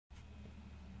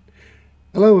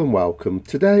Hello and welcome.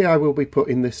 Today I will be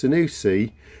putting the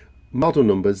Zanussi model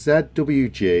number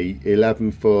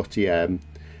zwg1140m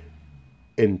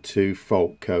into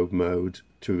fault code mode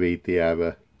to read the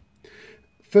error.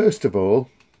 First of all,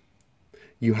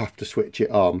 you have to switch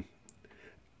it on.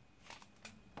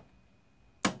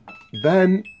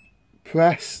 Then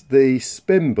press the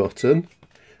spin button,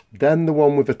 then the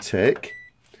one with a tick,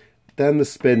 then the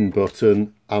spin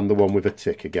button and the one with a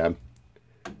tick again,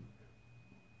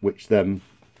 which then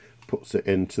puts it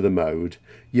into the mode.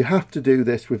 You have to do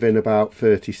this within about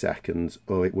 30 seconds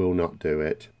or it will not do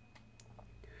it.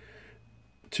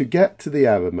 To get to the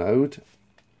error mode,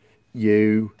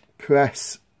 you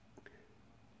press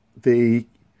the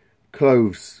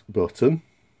close button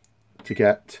to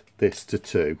get this to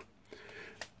 2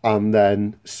 and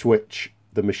then switch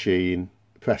the machine,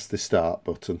 press the start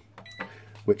button,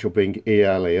 which will bring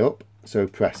ELE up, so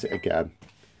press it again.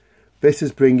 This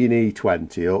is bringing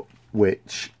E20 up,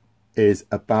 which is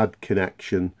a bad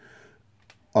connection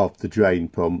of the drain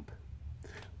pump,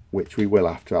 which we will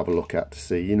have to have a look at to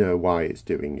see, why it's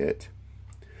doing it.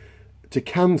 To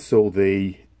cancel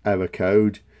the error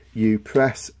code, you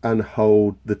press and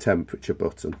hold the temperature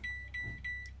button,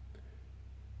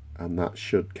 and that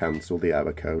should cancel the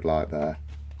error code like there.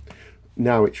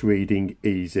 Now it's reading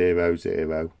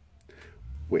E00,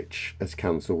 which has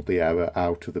cancelled the error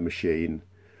out of the machine,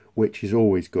 which is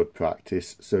always good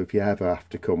practice. So if you ever have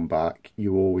to come back,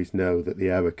 you always know that the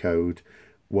error code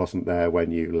wasn't there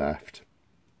when you left.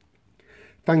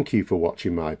 Thank you for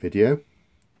watching my video.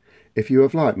 If you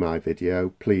have liked my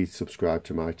video, please subscribe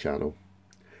to my channel.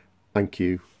 Thank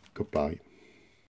you. Goodbye.